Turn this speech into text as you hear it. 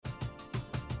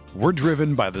We're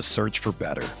driven by the search for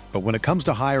better. But when it comes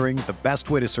to hiring, the best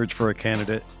way to search for a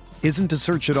candidate isn't to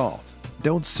search at all.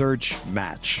 Don't search,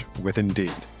 match with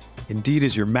Indeed. Indeed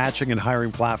is your matching and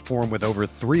hiring platform with over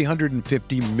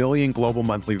 350 million global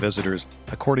monthly visitors,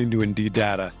 according to Indeed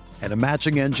data, and a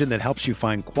matching engine that helps you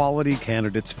find quality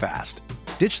candidates fast.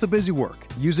 Ditch the busy work.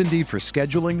 Use Indeed for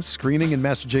scheduling, screening, and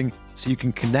messaging so you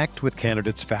can connect with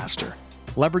candidates faster.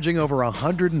 Leveraging over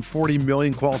 140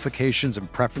 million qualifications and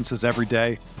preferences every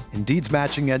day, Indeed's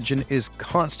matching engine is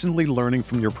constantly learning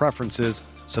from your preferences,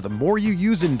 so the more you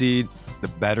use Indeed, the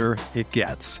better it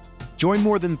gets. Join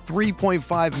more than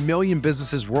 3.5 million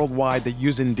businesses worldwide that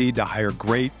use Indeed to hire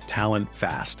great talent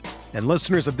fast. And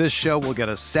listeners of this show will get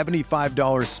a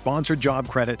 $75 sponsored job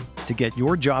credit to get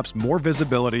your jobs more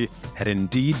visibility at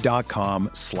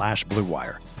Indeed.com/Blue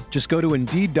Wire. Just go to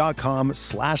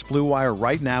Indeed.com/Blue Wire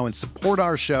right now and support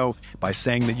our show by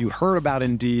saying that you heard about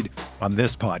Indeed on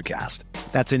this podcast.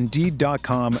 That's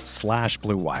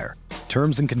Indeed.com/Blue Wire.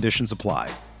 Terms and conditions apply.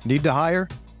 Need to hire?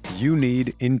 You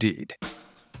need Indeed.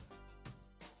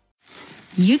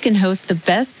 You can host the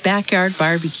best backyard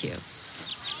barbecue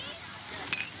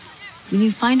when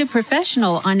you find a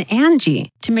professional on Angie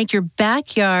to make your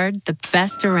backyard the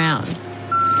best around.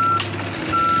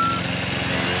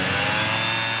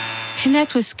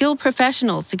 Connect with skilled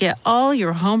professionals to get all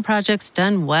your home projects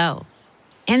done well.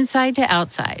 Inside to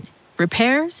outside,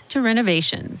 repairs to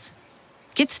renovations.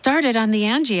 Get started on the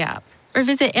Angie app or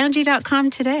visit Angie.com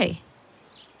today.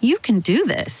 You can do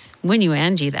this when you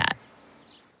Angie that.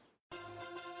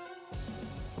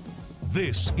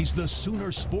 This is the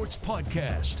Sooner Sports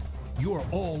Podcast, your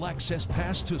all-access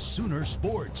pass to Sooner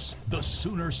Sports. The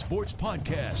Sooner Sports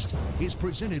Podcast is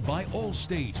presented by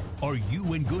Allstate. Are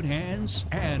you in good hands?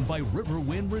 And by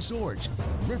Riverwind Resort.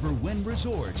 Riverwind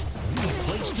Resort, the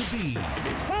place to be.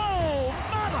 Oh,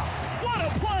 mama! What a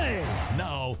play!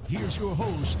 Now, here's your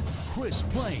host, Chris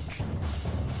Plank.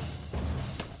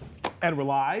 And we're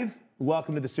live.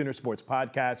 Welcome to the Sooner Sports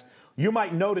Podcast. You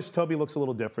might notice Toby looks a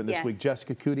little different this week.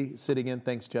 Jessica Coody sitting in.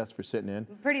 Thanks, Jess, for sitting in.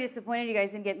 I'm pretty disappointed you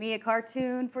guys didn't get me a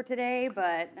cartoon for today,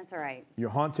 but that's all right.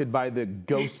 You're haunted by the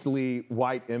ghostly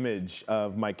white image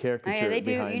of my caricature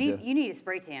behind you. You need a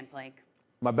spray tan, Plank.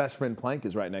 My best friend Plank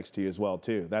is right next to you as well,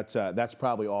 too. That's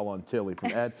probably all on Tilly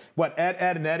from Ed.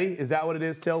 Ed and Eddie? Is that what it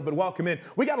is, Till? But welcome in.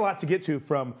 We got a lot to get to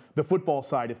from the football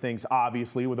side of things,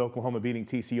 obviously, with Oklahoma beating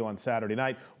TCU on Saturday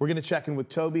night. We're going to check in with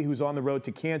Toby, who's on the road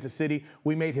to Kansas City.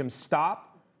 We made him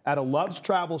stop at a Love's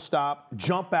Travel stop,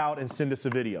 jump out, and send us a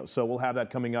video. So we'll have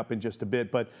that coming up in just a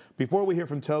bit. But before we hear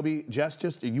from Toby,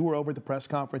 Jess, you were over at the press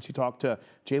conference. You talked to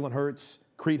Jalen Hurts,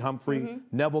 Creed Humphrey,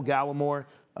 Neville Gallimore.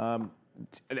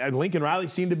 And Lincoln Riley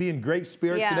seemed to be in great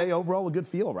spirits today. Overall, a good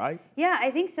feel, right? Yeah, I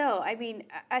think so. I mean,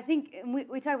 I think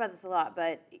we talk about this a lot,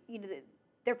 but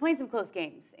they're playing some close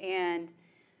games, and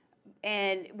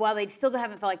while they still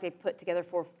haven't felt like they've put together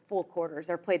 4 full quarters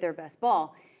or played their best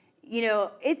ball,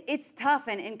 it's tough.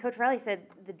 And Coach Riley said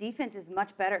the defense is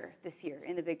much better this year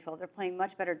in the Big 12. They're playing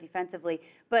much better defensively,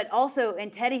 but also,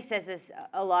 and Teddy says this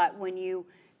a lot, when you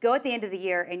go at the end of the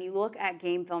year and you look at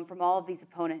game film from all of these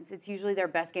opponents, it's usually their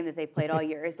best game that they played all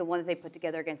year is the one that they put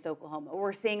together against Oklahoma.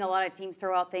 We're seeing a lot of teams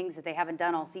throw out things that they haven't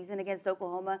done all season against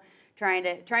Oklahoma, trying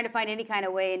to find any kind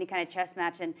of way, any kind of chess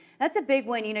match, and that's a big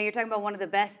win. You're talking about one of the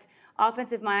best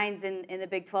offensive minds in the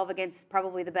Big 12 against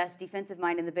probably the best defensive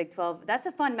mind in the Big 12. That's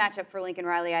a fun matchup for Lincoln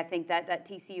Riley, I think, that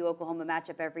TCU-Oklahoma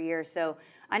matchup every year. So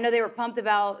I know they were pumped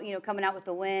about, coming out with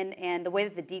the win, and the way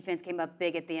that the defense came up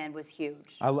big at the end was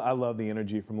huge. I love the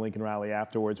energy from Lincoln Riley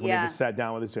afterwards when he just sat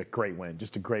down with us. A great win,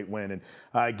 just a great win.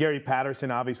 And Gary Patterson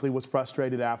obviously was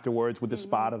frustrated afterwards with the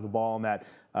spot of the ball on that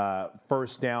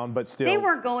first down, but still. They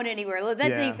weren't going anywhere.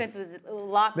 That defense was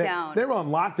locked down. They were on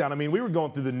lockdown. I mean, we were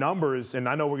going through the numbers, and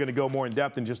I know we're going to go more in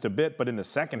depth in just a bit, but in the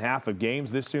second half of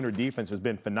games, this Sooner defense has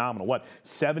been phenomenal.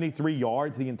 73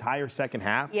 yards the entire second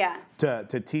half to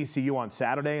TCU on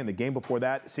Saturday, and the game before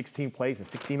that, 16 plays and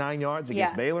 69 yards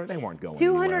against Baylor. They weren't going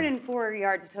 204 anywhere.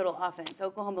 yards of total offense.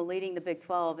 Oklahoma leading the Big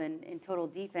 12 in total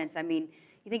defense. I mean,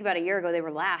 you think about a year ago, they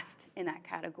were last in that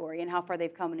category, and how far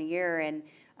they've come in a year. And,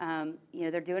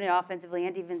 they're doing it offensively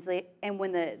and defensively. And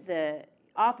when the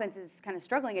offense is kind of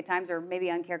struggling at times, or maybe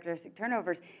uncharacteristic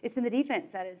turnovers, it's been the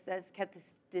defense that has kept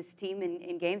this team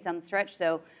in games down the stretch.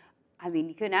 So, I mean,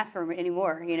 you couldn't ask for any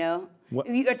more,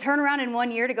 A turnaround in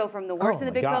 1 year to go from the worst in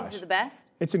the Big 12 to the best.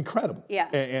 It's incredible. Yeah.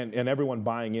 And everyone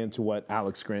buying into what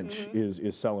Alex Grinch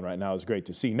is selling right now is great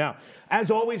to see. Now,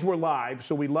 as always, we're live,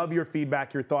 so we love your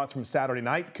feedback, your thoughts from Saturday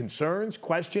night. Concerns,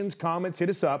 questions, comments, hit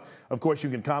us up. Of course, you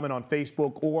can comment on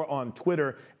Facebook or on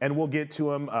Twitter, and we'll get to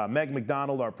them. Meg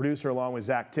McDonald, our producer, along with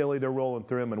Zach Tilley, they're rolling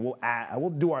through them, and we'll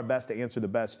do our best to answer the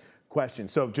best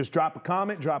questions. So just drop a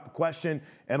comment, drop a question,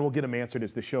 and we'll get them answered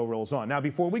as the show rolls on. Now,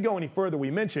 before we go any further, we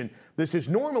mentioned this is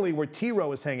normally where T-Row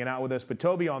is hanging out with us, but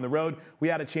Toby on the road, we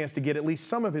had a chance to get at least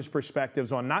some of his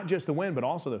perspectives on not just the win, but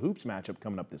also the hoops matchup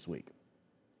coming up this week.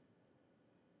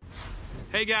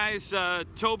 Hey guys,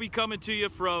 Toby coming to you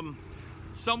from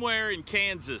somewhere in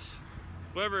Kansas,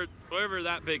 wherever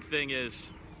that big thing is.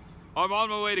 I'm on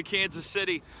my way to Kansas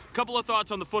City. A couple of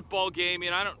thoughts on the football game.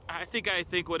 I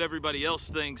think what everybody else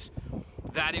thinks,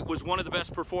 that it was one of the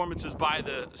best performances by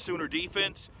the Sooner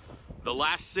defense. The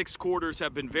last 6 quarters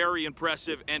have been very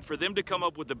impressive, and for them to come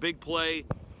up with the big play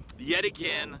yet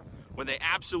again when they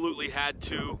absolutely had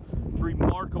to, it's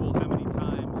remarkable how many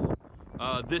times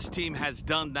this team has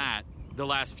done that the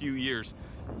last few years.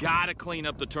 Got to clean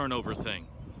up the turnover thing.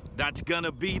 That's going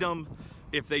to beat them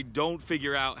if they don't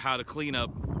figure out how to clean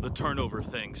up the turnover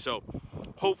thing. So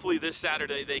hopefully this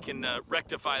Saturday they can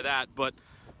rectify that. But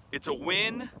it's a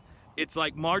win. It's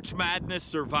like March Madness,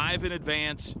 survive in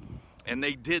advance, and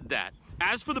they did that.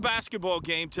 As for the basketball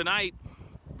game tonight,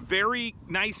 very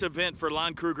nice event for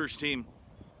Lon Kruger's team.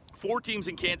 4 teams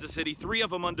in Kansas City, 3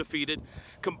 of them undefeated.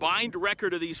 Combined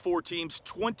record of these 4 teams,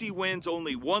 20 wins,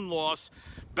 only 1 loss.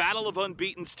 Battle of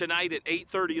Unbeatens tonight at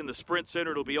 8:30 in the Sprint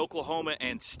Center. It'll be Oklahoma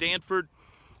and Stanford.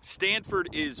 Stanford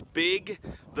is big.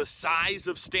 The size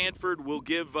of Stanford will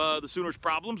give the Sooners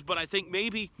problems, but I think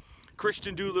maybe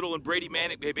Christian Doolittle and Brady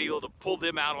Manick may be able to pull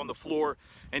them out on the floor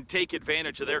and take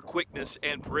advantage of their quickness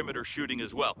and perimeter shooting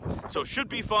as well. So it should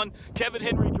be fun. Kevin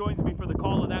Henry joins me for the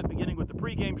call of that, beginning with the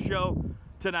pregame show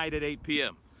tonight at 8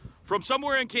 p.m. From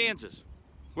somewhere in Kansas,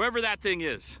 wherever that thing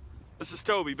is, this is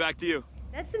Toby. Back to you.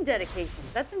 That's some dedication.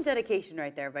 That's some dedication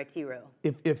right there by T-Row.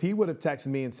 If he would have texted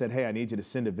me and said, hey, I need you to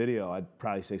send a video, I'd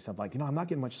probably say something like, I'm not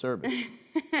getting much service.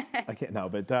 I can't, no,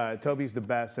 but Toby's the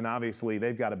best, and obviously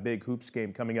they've got a big hoops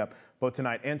game coming up both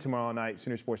tonight and tomorrow night.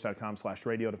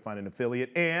 Soonersports.com/radio to find an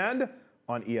affiliate, and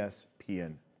on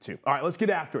ESPN. All right, let's get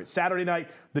after it. Saturday night,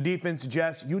 the defense,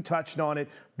 Jess, you touched on it.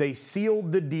 They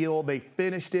sealed the deal. They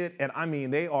finished it. And, I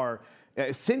mean, they are,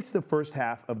 since the first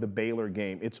half of the Baylor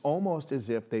game, it's almost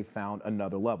as if they found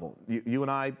another level. You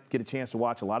and I get a chance to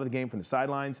watch a lot of the game from the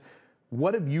sidelines.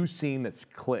 What have you seen that's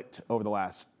clicked over the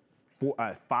last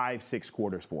 5-6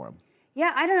 quarters for them?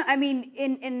 Yeah, I don't know. I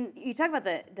mean, you talk about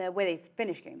the way they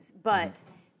finish games, but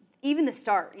even the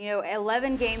start,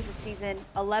 11 games this season,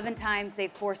 11 times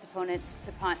they've forced opponents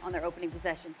to punt on their opening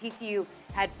possession. TCU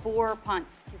had 4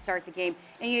 punts to start the game.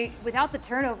 And without the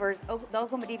turnovers, the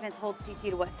Oklahoma defense holds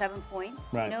TCU to, 7 points?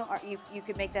 Right. You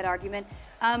could make that argument.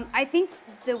 I think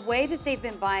the way that they've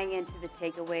been buying into the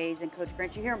takeaways, and Coach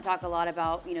Grinch, you hear him talk a lot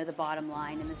about, the bottom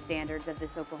line and the standards of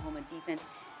this Oklahoma defense.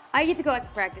 I get to go out to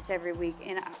practice every week,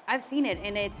 and I've seen it.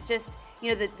 And it's just,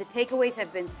 the takeaways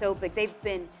have been so big. They've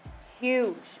been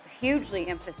hugely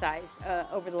emphasized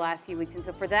over the last few weeks. And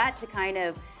so for that to kind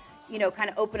of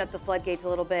open up the floodgates a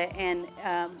little bit. And,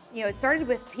 it started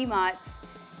with Piedmont's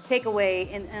takeaway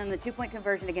in the 2-point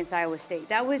conversion against Iowa State.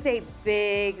 That was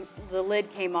the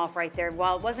lid came off right there.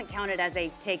 While it wasn't counted as a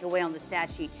takeaway on the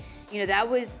stat sheet, that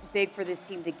was big for this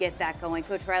team to get that going.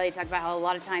 Coach Riley talked about how a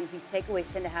lot of times these takeaways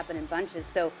tend to happen in bunches.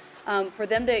 So for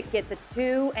them to get the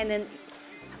 2, and then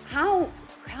how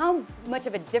much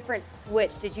of a different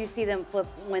switch did you see them flip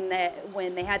when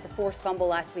they had the forced fumble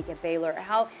last week at Baylor?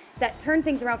 How that turned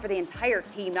things around for the entire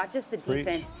team, not just the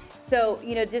defense. So,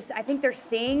 I think they're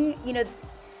seeing,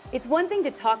 it's one thing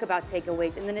to talk about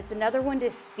takeaways, and then it's another one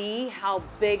to see how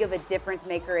big of a difference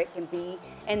maker it can be.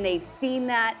 And they've seen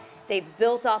that. They've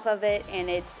built off of it, and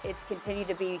it's continued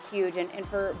to be huge. And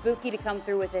for Buki to come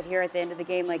through with it here at the end of the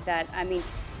game like that, I mean,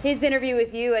 his interview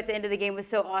with you at the end of the game was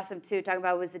so awesome, too, talking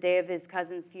about it was the day of his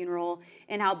cousin's funeral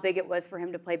and how big it was for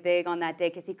him to play big on that day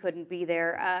because he couldn't be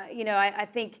there. I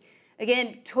think,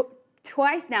 again,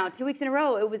 twice now, 2 weeks in a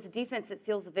row, it was the defense that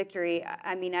seals the victory.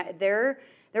 I mean, they're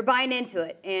buying into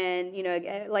it. And,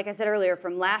 like I said earlier,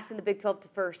 from last in the Big 12 to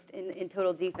first in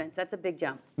total defense, that's a big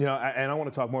jump. And I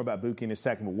want to talk more about Buki in a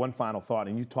second, but one final thought.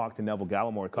 And you talked to Neville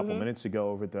Gallimore a couple minutes ago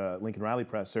over at the Lincoln Riley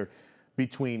presser.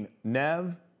 Between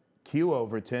Nev, Q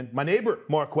Overton, my neighbor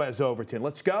Marquez Overton,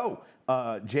 let's go,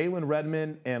 Jalen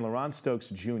Redmond and LaRon Stokes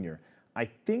Jr. I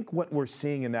think what we're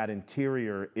seeing in that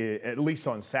interior, at least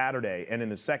on Saturday and in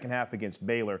the second half against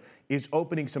Baylor, is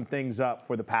opening some things up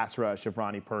for the pass rush of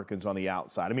Ronnie Perkins on the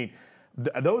outside. I mean,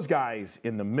 those guys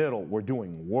in the middle were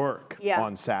doing work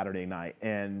on Saturday night.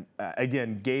 And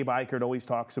again, Gabe Eichert always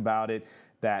talks about it,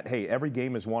 that, hey, every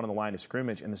game is won on the line of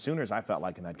scrimmage. And the Sooners, I felt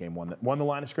like in that game, won the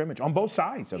line of scrimmage on both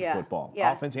sides of football,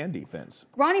 offense and defense.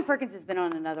 Ronnie Perkins has been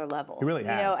on another level. He really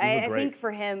has. You know, I think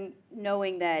for him,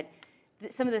 knowing that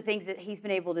some of the things that he's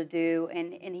been able to do,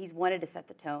 and he's wanted to set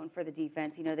the tone for the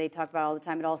defense. You know, they talk about all the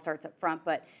time, it all starts up front,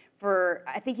 but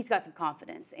I think he's got some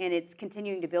confidence, and it's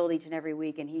continuing to build each and every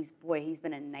week, and he's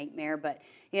been a nightmare. But,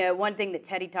 you know, one thing that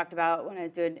Teddy talked about when I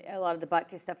was doing a lot of the butt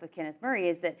kiss stuff with Kenneth Murray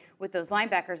is that with those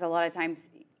linebackers, a lot of times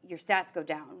your stats go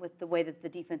down with the way that the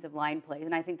defensive line plays,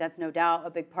 and I think that's no doubt a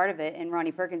big part of it, and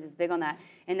Ronnie Perkins is big on that,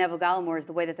 and Neville Gallimore is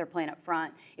the way that they're playing up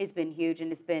front. It's been huge,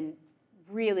 and it's been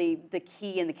really the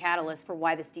key and the catalyst for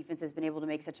why this defense has been able to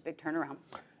make such a big turnaround.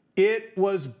 It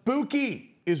was Buki,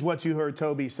 is what you heard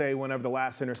Toby say whenever the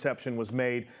last interception was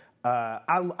made.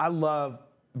 I love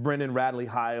Brendan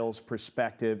Radley-Hiles'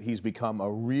 perspective. He's become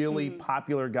a really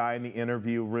popular guy in the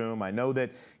interview room. I know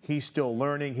that he's still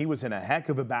learning. He was in a heck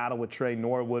of a battle with Trey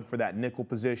Norwood for that nickel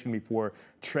position before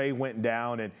Trey went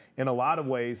down. And in a lot of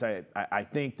ways, I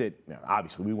think that, you know,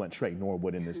 obviously we went Trey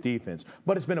Norwood in this defense,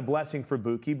 but it's been a blessing for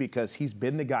Buki because he's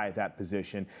been the guy at that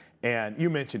position. And you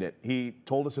mentioned it. He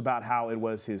told us about how it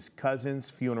was his cousin's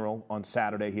funeral on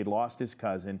Saturday. He had lost his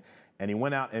cousin, and he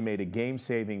went out and made a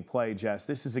game-saving play, Jess.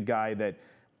 This is a guy that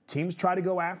teams try to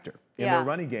go after in their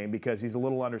running game because he's a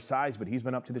little undersized, but he's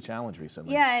been up to the challenge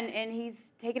recently. Yeah, and he's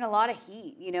taken a lot of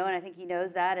heat, you know, and I think he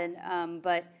knows that. And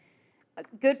but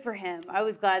good for him. I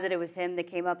was glad that it was him that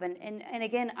came up. And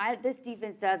again, this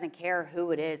defense doesn't care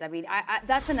who it is. I mean,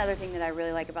 that's another thing that I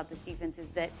really like about this defense is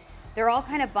that they're all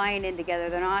kind of buying in together.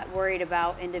 They're not worried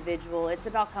about individual. It's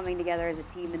about coming together as a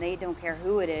team, and they don't care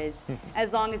who it is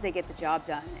as long as they get the job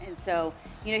done. And so,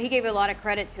 you know, he gave a lot of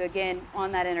credit to, again,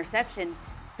 on that interception,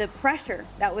 the pressure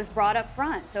that was brought up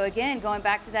front. So again, going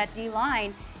back to that D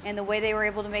line and the way they were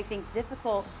able to make things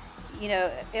difficult, you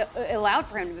know, it allowed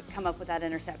for him to come up with that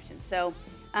interception. So,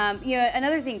 you know,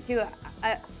 another thing too,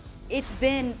 it's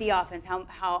been the offense, how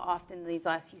often these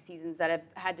last few seasons that have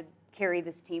had to carry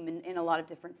this team in a lot of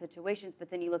different situations.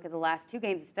 But then you look at the last two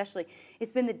games especially,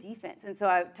 it's been the defense. And so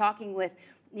I'm talking with,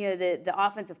 you know, the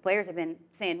offensive players have been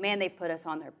saying, man, they put us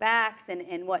on their backs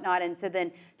and whatnot. And so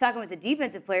then talking with the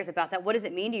defensive players about that, what does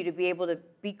it mean to you to be able to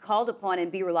be called upon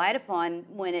and be relied upon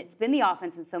when it's been the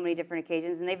offense in so many different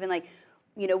occasions? And they've been like,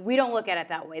 you know, we don't look at it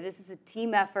that way. This is a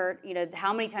team effort. You know,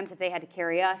 how many times have they had to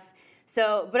carry us?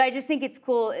 So, but I just think it's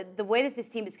cool the way that this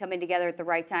team is coming together at the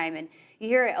right time. And you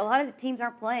hear a lot of the teams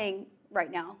aren't playing right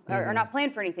now, or not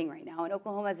playing for anything right now. And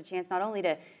Oklahoma has a chance not only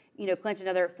to, you know, clinch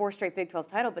another 4 straight Big 12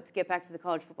 title, but to get back to the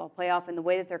college football playoff. And the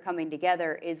way that they're coming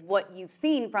together is what you've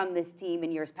seen from this team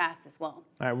in years past as well.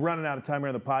 All right, we're running out of time here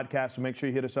on the podcast, so make sure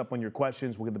you hit us up on your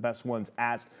questions. We'll get the best ones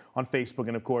asked on Facebook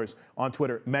and, of course, on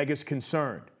Twitter. Mega's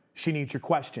concerned. She needs your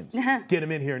questions. Get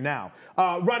them in here now.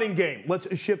 Running game.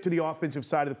 Let's shift to the offensive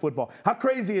side of the football. How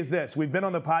crazy is this? We've been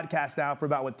on the podcast now for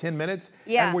about, 10 minutes?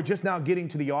 Yeah. And we're just now getting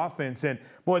to the offense. And,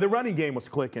 boy, the running game was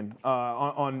clicking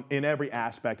in every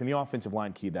aspect. And the offensive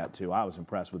line keyed that, too. I was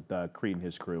impressed with Creed and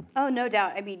his crew. Oh, no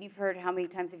doubt. I mean, you've heard how many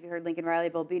times have you heard Lincoln Riley,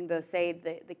 Bill Bedenbaugh say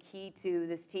the key to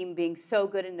this team being so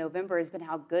good in November has been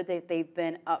how good they've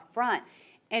been up front.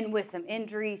 And with some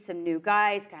injuries, some new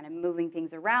guys kind of moving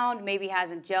things around, maybe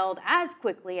hasn't gelled as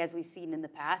quickly as we've seen in the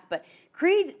past. But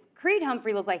Creed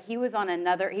Humphrey looked like he was on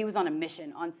a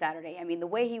mission on Saturday. I mean, the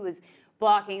way he was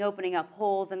blocking, opening up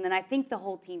holes, and then I think the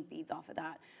whole team feeds off of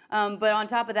that. But on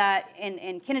top of that,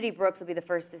 and Kennedy Brooks will be the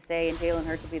first to say, and Jalen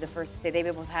Hurts will be the first to say,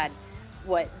 they've both had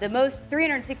the most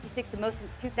 366, the most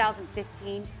since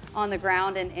 2015 on the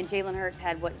ground, and Jalen Hurts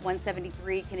had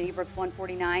 173, Kennedy Brooks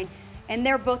 149. And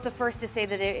they're both the first to say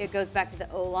that it goes back to the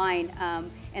O-line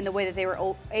and the way that they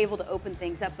were able to open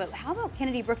things up. But how about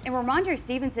Kennedy Brooks? And Ramondre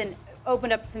Stevenson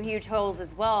opened up some huge holes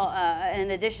as well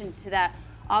in addition to that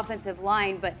offensive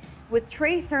line. But with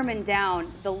Trey Sermon down,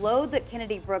 the load that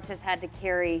Kennedy Brooks has had to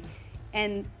carry,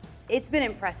 and it's been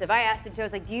impressive. I asked him, too, I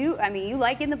was like, you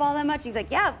like getting the ball that much? He's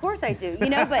like, yeah, of course I do. You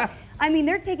know, but, I mean,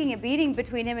 they're taking a beating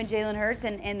between him and Jalen Hurts,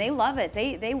 and they love it.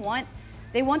 They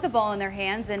want the ball in their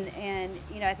hands, and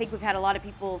you know, I think we've had a lot of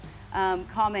people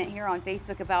comment here on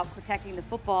Facebook about protecting the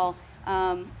football.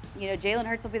 You know, Jalen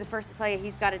Hurts will be the first to tell you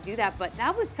he's got to do that, but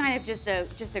that was kind of just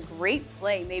a great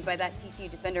play made by that TCU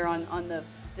defender on the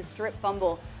strip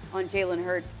fumble on Jalen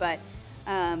Hurts. But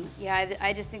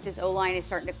I just think this O-line is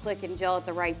starting to click and gel at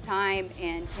the right time,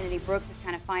 and Kennedy Brooks is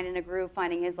kind of finding a groove,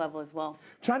 finding his level as well.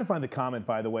 Trying to find the comment,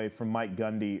 by the way, from Mike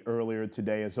Gundy earlier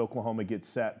today as Oklahoma gets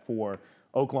set for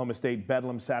Oklahoma State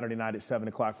Bedlam Saturday night at 7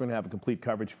 o'clock. We're going to have a complete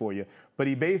coverage for you. But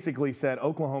he basically said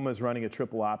Oklahoma is running a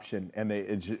triple option, and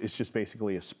it's just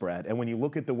basically a spread. And when you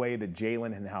look at the way that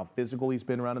Jalen and how physical he's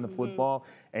been running the football,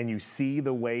 and you see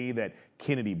the way that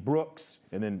Kennedy Brooks,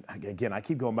 and then, again, I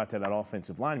keep going back to that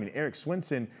offensive line. I mean, Eric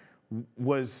Swinson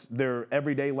was their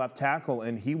everyday left tackle,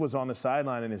 and he was on the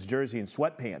sideline in his jersey and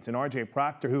sweatpants. And R.J.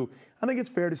 Proctor, who I think it's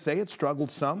fair to say had struggled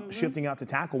some shifting out to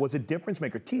tackle, was a difference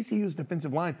maker. TCU's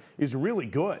defensive line is really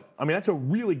good. I mean, that's a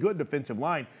really good defensive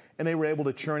line, and they were able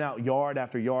to churn out yard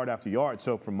after yard after yard.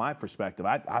 So from my perspective,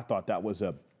 I thought that was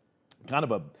a kind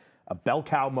of a bell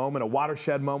cow moment, a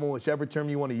watershed moment, whichever term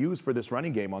you want to use for this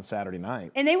running game on Saturday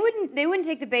night. And they wouldn't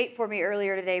take the bait for me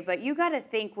earlier today, but you got to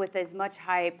think with as much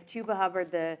hype, Chuba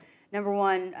Hubbard, the number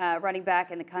one running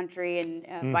back in the country,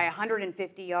 and by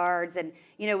 150 yards, and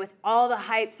with all the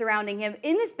hype surrounding him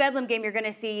in this Bedlam game, you're going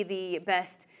to see the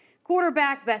best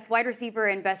quarterback, best wide receiver,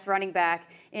 and best running back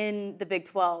in the Big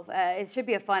 12. It should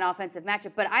be a fun offensive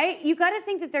matchup. But you got to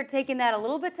think that they're taking that a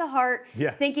little bit to heart,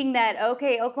 thinking that,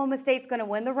 okay, Oklahoma State's going to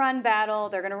win the run battle.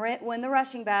 They're going to win the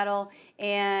rushing battle.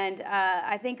 And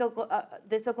I think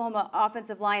this Oklahoma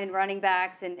offensive line and running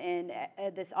backs and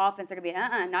this offense are going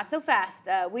to be, not so fast.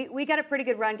 We got a pretty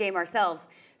good run game ourselves.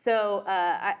 So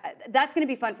that's going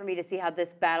to be fun for me to see how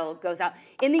this battle goes out.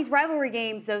 In these rivalry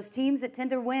games, those teams that tend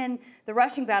to win the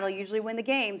rushing battle usually win the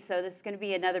game. So this is going to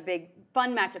be another big,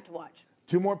 fun matchup to watch.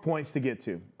 2 more points to get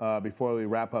to before we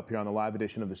wrap up here on the live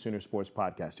edition of the Sooner Sports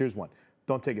Podcast. Here's one.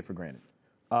 Don't take it for granted.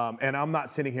 And I'm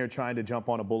not sitting here trying to jump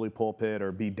on a bully pulpit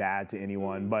or be dad to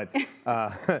anyone. But,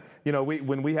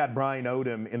 when we had Brian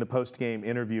Odom in the post-game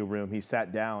interview room, he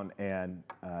sat down and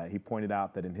he pointed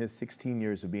out that in his 16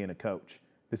 years of being a coach,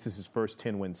 this is his first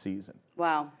 10-win season.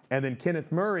 Wow. And then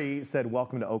Kenneth Murray said,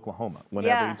 welcome to Oklahoma,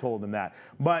 whenever he told him that.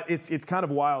 But it's kind of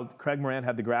wild. Craig Moran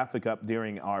had the graphic up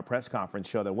during our press conference,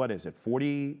 show that,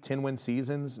 40 10-win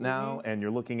seasons now? And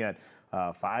you're looking at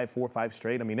 4 or 5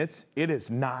 straight. I mean, it is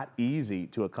not easy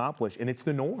to accomplish, and it's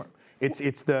the norm.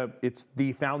 It's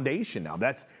the foundation now.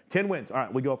 That's 10 wins. All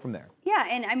right, we go from there. Yeah,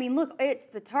 and I mean, look,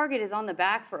 the target is on the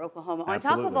back for Oklahoma. On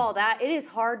top of all that, it is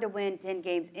hard to win 10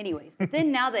 games anyways. But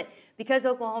then now that, because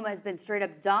Oklahoma has been straight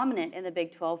up dominant in the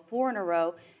Big 12, 4 in a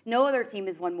row, no other team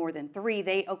has won more than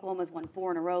 3. Oklahoma's won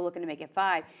 4 in a row, looking to make it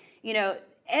 5.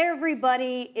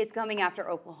 Everybody is coming after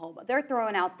Oklahoma. They're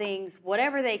throwing out things,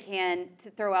 whatever they can, to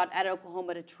throw out at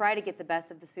Oklahoma to try to get the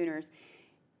best of the Sooners.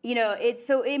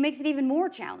 It makes it even more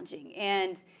challenging.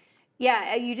 And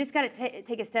you just got to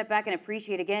take a step back and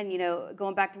appreciate again,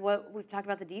 going back to what we've talked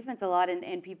about the defense a lot,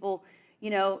 and people,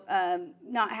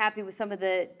 not happy with some of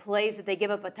the plays that they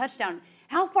give up a touchdown.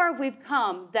 How far have we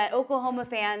come that Oklahoma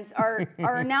fans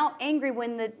are now angry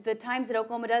when the times that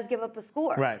Oklahoma does give up a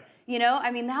score? Right.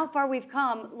 How far we've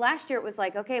come. Last year it was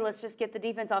like, okay, let's just get the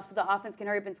defense off so the offense can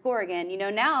hurry up and score again.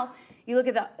 Now you look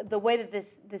at the way that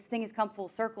this thing has come full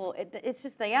circle. It's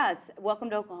just it's welcome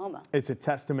to Oklahoma. It's a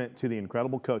testament to the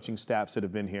incredible coaching staffs that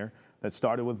have been here. That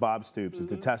started with Bob Stoops.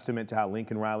 It's a testament to how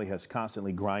Lincoln Riley has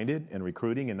constantly grinded and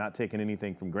recruiting and not taking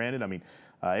anything from granted. I mean,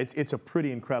 it's a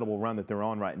pretty incredible run that they're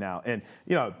on right now. And,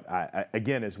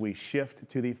 again, as we shift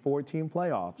to the 4-team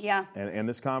playoffs and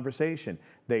this conversation,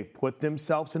 they've put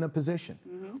themselves in a position.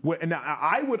 Now,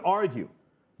 I would argue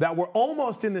that we're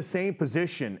almost in the same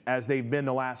position as they've been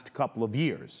the last couple of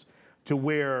years, to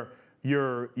where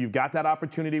you've got that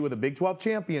opportunity with a Big 12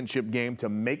 championship game to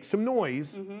make some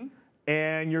noise.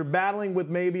 And you're battling with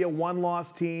maybe a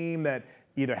one-loss team that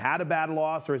either had a bad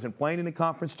loss or isn't playing in the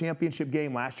conference championship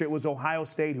game. Last year it was Ohio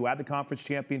State who had the conference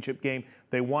championship game.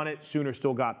 They won it. Sooners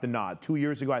still got the nod. 2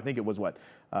 years ago, I think it was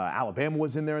Alabama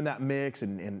was in there in that mix,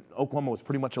 and Oklahoma was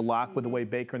pretty much a lock with the way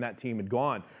Baker and that team had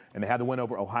gone, and they had the win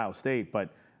over Ohio State. But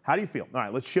how do you feel? All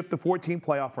right, let's shift the 14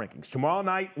 playoff rankings. Tomorrow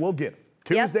night, we'll get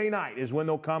them. Tuesday night is when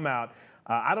they'll come out.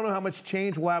 I don't know how much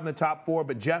change we'll have in the top 4,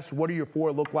 but Jess, what do your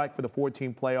 4 look like for the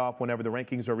 14 playoff whenever the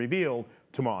rankings are revealed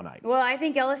tomorrow night? Well, I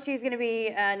think LSU is going to be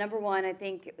number 1. I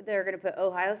think they're going to put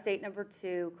Ohio State number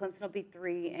 2, Clemson will be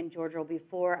 3, and Georgia will be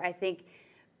 4. I think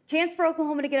chance for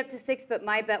Oklahoma to get up to 6, but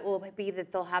my bet will be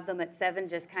that they'll have them at 7,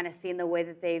 just kind of seeing the way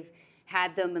that they've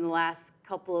had them in the last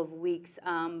couple of weeks.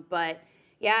 But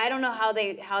yeah, I don't know how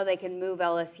they can move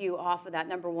LSU off of that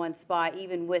number 1 spot,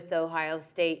 even with the Ohio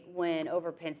State win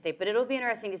over Penn State. But it'll be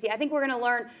interesting to see. I think we're going to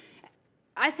learn.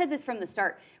 I said this from the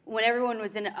start when everyone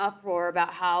was in an uproar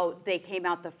about how they came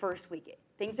out the first week.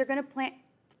 Things are going to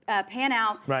pan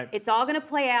out. Right. It's all going to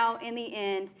play out in the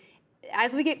end.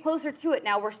 as we get closer to it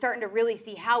now, we're starting to really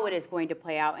see how it is going to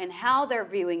play out and how they're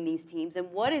viewing these teams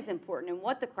and what is important and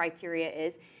what the criteria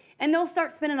is. And they'll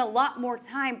start spending a lot more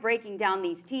time breaking down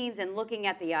these teams and looking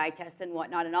at the eye test and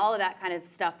whatnot and all of that kind of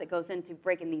stuff that goes into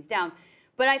breaking these down.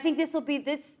 But I think this will be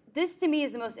this to me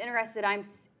is the most interested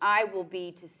I will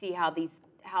be to see how these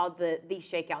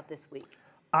shake out this week.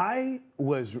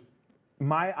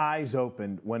 My eyes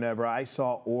opened whenever I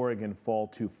saw Oregon fall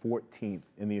to 14th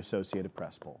in the Associated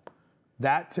Press poll.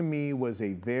 That to me was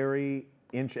a very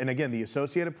and again, the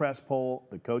Associated Press poll,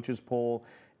 the coaches poll,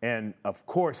 and of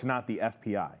course not the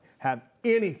FPI, have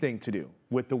anything to do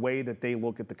with the way that they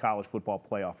look at the college football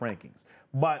playoff rankings.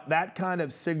 But that kind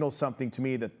of signals something to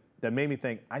me that made me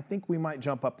think, I think we might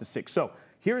jump up to 6. So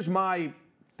here's my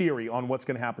theory on what's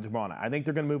going to happen tomorrow night. I think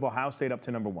they're going to move Ohio State up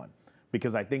to number 1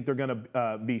 because I think they're going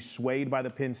to be swayed by the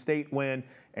Penn State win.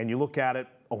 And you look at it,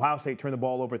 Ohio State turned the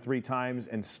ball over 3 times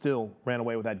and still ran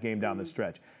away with that game down the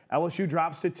stretch. LSU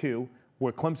drops to 2.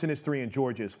 Where Clemson is 3 and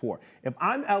Georgia is 4. If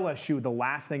I'm LSU, the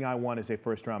last thing I want is a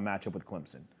first-round matchup with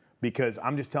Clemson, because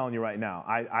I'm just telling you right now,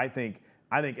 I think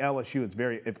LSU is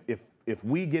very. If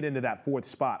we get into that 4th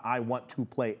spot, I want to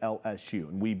play LSU,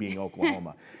 and we being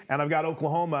Oklahoma, and I've got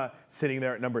Oklahoma sitting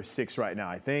there at number 6 right now.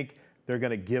 I think they're going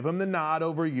to give them the nod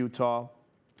over Utah,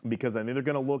 because I think they're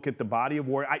going to look at the body of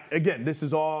work. Again, this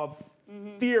is all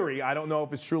theory. I don't know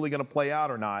if it's truly going to play out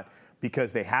or not,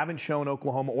 because they haven't shown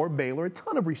Oklahoma or Baylor a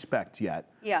ton of respect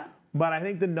yet. Yeah. But I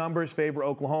think the numbers favor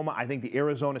Oklahoma. I think the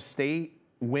Arizona State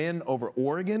win over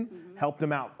Oregon helped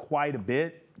them out quite a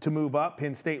bit to move up.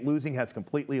 Penn State losing has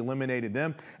completely eliminated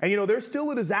them. And, there's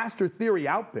still a disaster theory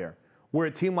out there where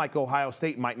a team like Ohio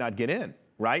State might not get in,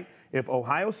 right? If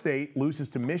Ohio State loses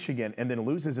to Michigan and then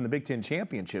loses in the Big Ten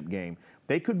championship game,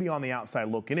 they could be on the outside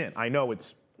looking in. I know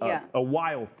it's a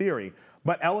wild theory,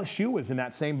 but LSU is in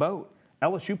that same boat.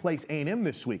 LSU plays A&M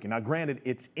this week. And now, granted,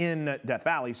 it's in Death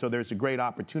Valley, so there's a great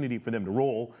opportunity for them to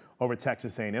roll over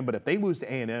Texas A&M. But if they lose to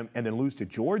A&M and then lose to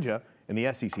Georgia in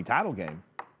the SEC title game,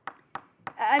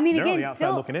 I mean, they're on again, the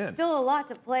outside looking in. Still a lot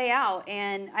to play out.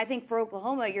 And I think for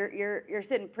Oklahoma, you're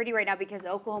sitting pretty right now, because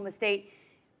Oklahoma State,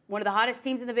 one of the hottest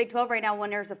teams in the Big 12 right now. When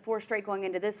there's a 4 straight going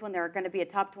into this one, they're going to be a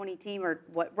top 20 team, or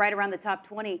right around the top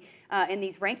 20 in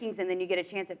these rankings. And then you get a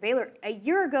chance at Baylor. A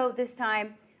year ago this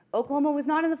time, Oklahoma was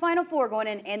not in the Final Four going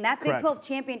in, and that Big 12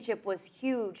 championship was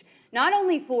huge, not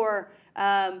only for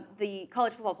the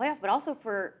college football playoff, but also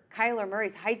for Kyler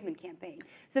Murray's Heisman campaign.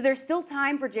 So there's still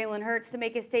time for Jalen Hurts to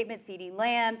make a statement, CeeDee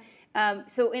Lamb.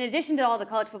 So in addition to all the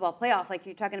college football playoff, like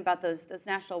you're talking about those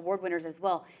national award winners as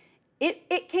well,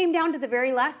 it came down to the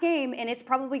very last game, and it's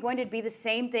probably going to be the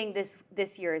same thing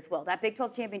this year as well. That Big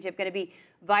 12 championship going to be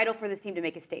vital for this team to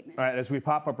make a statement. All right, as we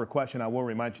pop up our question, I will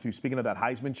remind you, too, speaking of that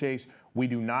Heisman chase, we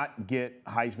do not get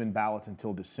Heisman ballots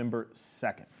until December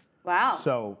 2nd. Wow.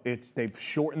 So they've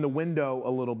shortened the window a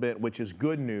little bit, which is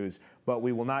good news, but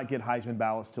we will not get Heisman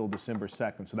ballots till December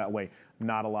 2nd, so that way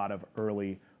not a lot of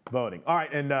early voting. All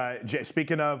right, and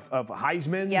speaking of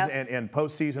Heismans and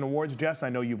postseason awards, Jess, I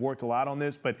know you've worked a lot on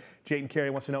this, but Jayden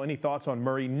Carey wants to know any thoughts on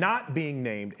Murray not being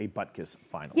named a Butkus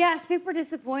finalist. Yeah, super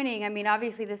disappointing. I mean,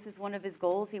 obviously this is one of his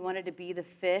goals. He wanted to be the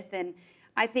 5th, and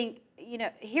I think,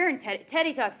 hearing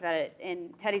Teddy talks about it,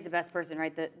 and Teddy's the best person,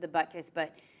 right, the Butkus,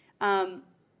 but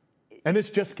and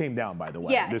this just came down, by the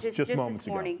way. Yeah, just moments this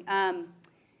morning.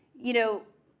 ago.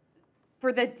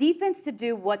 For the defense to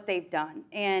do what they've done,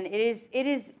 and it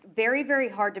is very, very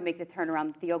hard to make the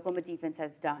turnaround that the Oklahoma defense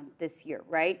has done this year,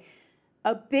 right?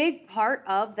 A big part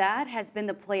of that has been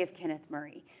the play of Kenneth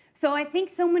Murray. So I think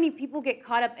so many people get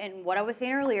caught up in what I was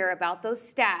saying earlier about those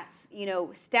stats.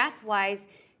 Stats-wise,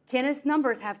 Kenneth's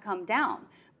numbers have come down.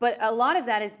 But a lot of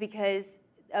that is because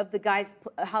of the guys,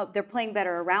 how they're playing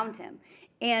better around him.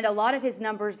 And a lot of his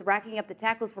numbers, racking up the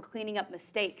tackles, were cleaning up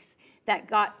mistakes that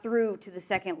got through to the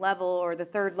 2nd level or the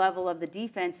 3rd level of the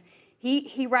defense.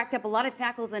 He racked up a lot of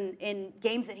tackles in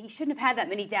games that he shouldn't have had that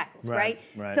many tackles, right?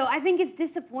 So I think it's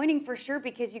disappointing for sure,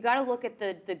 because you got to look at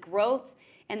the growth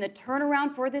and the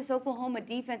turnaround for this Oklahoma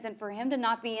defense, and for him to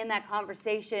not be in that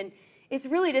conversation, it's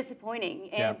really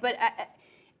disappointing. But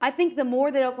I think the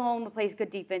more that Oklahoma plays good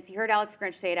defense, you heard Alex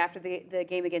Grinch say it after the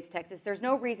game against Texas, there's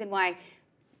no reason why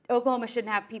Oklahoma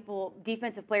shouldn't have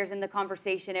defensive players in the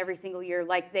conversation every single year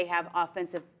like they have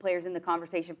offensive players in the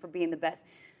conversation for being the best.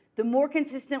 The more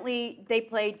consistently they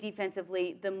play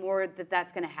defensively, the more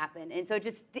that's going to happen. And so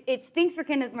it stinks for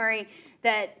Kenneth Murray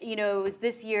that, it was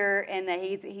this year and that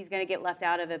he's going to get left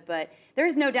out of it. But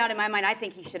there's no doubt in my mind, I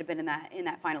think he should have been in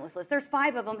that finalist list. There's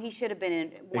 5 of them. He should have been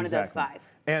in one of those 5.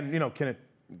 And, Kenneth,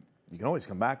 you can always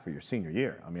come back for your senior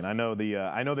year. I mean, I know they've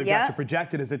Yeah. got you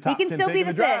projected as a top 10 can still pick be in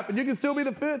the the draft, fifth. and you can still be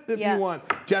the 5th if Yeah. you want.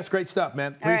 Jess, great stuff,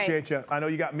 man. All right. Appreciate you. I know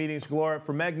you got meetings galore.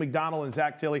 For Meg McDonald and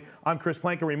Zach Tilley, I'm Chris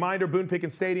Plank. A reminder, Boone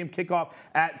Pickens Stadium kickoff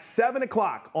at 7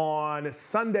 o'clock on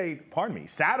Saturday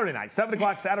night. 7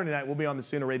 o'clock Saturday night. We'll be on the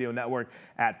Sooner Radio Network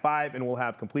at 5, and we'll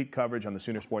have complete coverage on the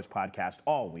Sooner Sports Podcast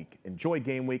all week. Enjoy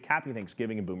game week. Happy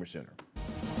Thanksgiving, and Boomer Sooner.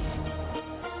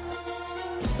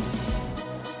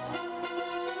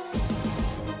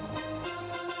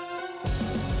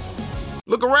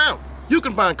 Look around. You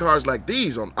can find cars like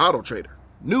these on AutoTrader.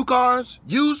 New cars,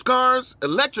 used cars,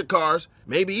 electric cars,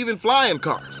 maybe even flying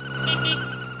cars.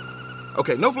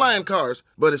 Okay, no flying cars,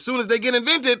 but as soon as they get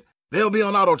invented, they'll be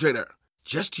on AutoTrader.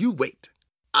 Just you wait.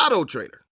 AutoTrader.